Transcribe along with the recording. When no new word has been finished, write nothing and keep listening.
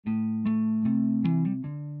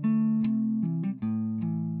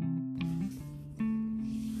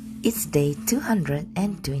It's day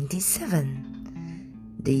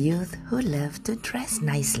 227. The youth who loved to dress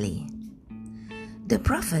nicely. The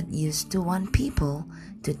prophet used to want people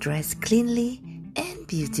to dress cleanly and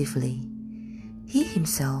beautifully. He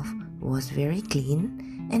himself was very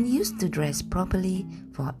clean and used to dress properly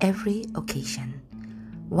for every occasion.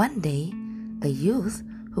 One day, a youth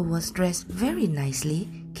who was dressed very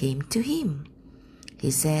nicely came to him.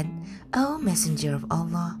 He said, "O Messenger of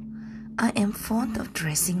Allah, I am fond of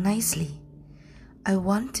dressing nicely. I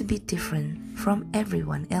want to be different from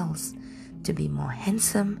everyone else, to be more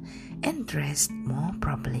handsome and dressed more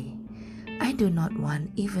properly. I do not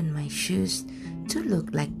want even my shoes to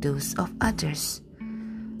look like those of others.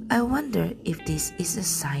 I wonder if this is a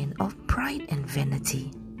sign of pride and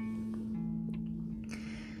vanity."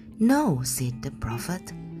 "No," said the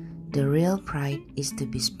Prophet. "The real pride is to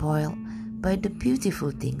be spoiled by the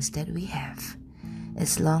beautiful things that we have.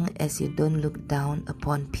 As long as you don't look down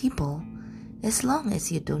upon people, as long as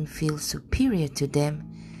you don't feel superior to them,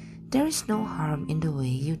 there is no harm in the way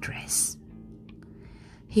you dress."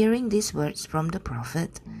 Hearing these words from the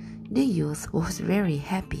Prophet, the youth was very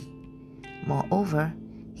happy. Moreover,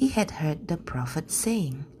 he had heard the Prophet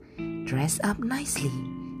saying, "Dress up nicely,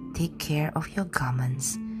 take care of your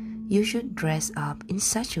garments. You should dress up in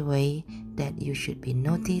such a way that you should be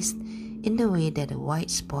noticed in the way that a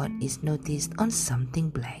white spot is noticed on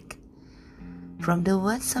something black." From the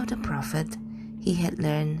words of the Prophet, he had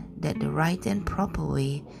learned that the right and proper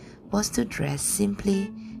way was to dress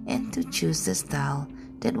simply and to choose the style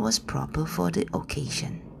that was proper for the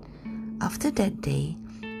occasion. After that day,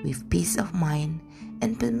 with peace of mind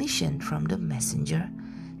and permission from the messenger,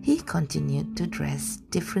 he continued to dress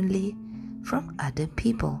differently from other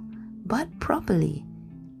people, but properly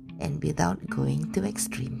and without going to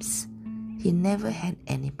extremes. He never had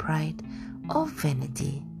any pride or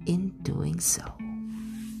vanity in doing so.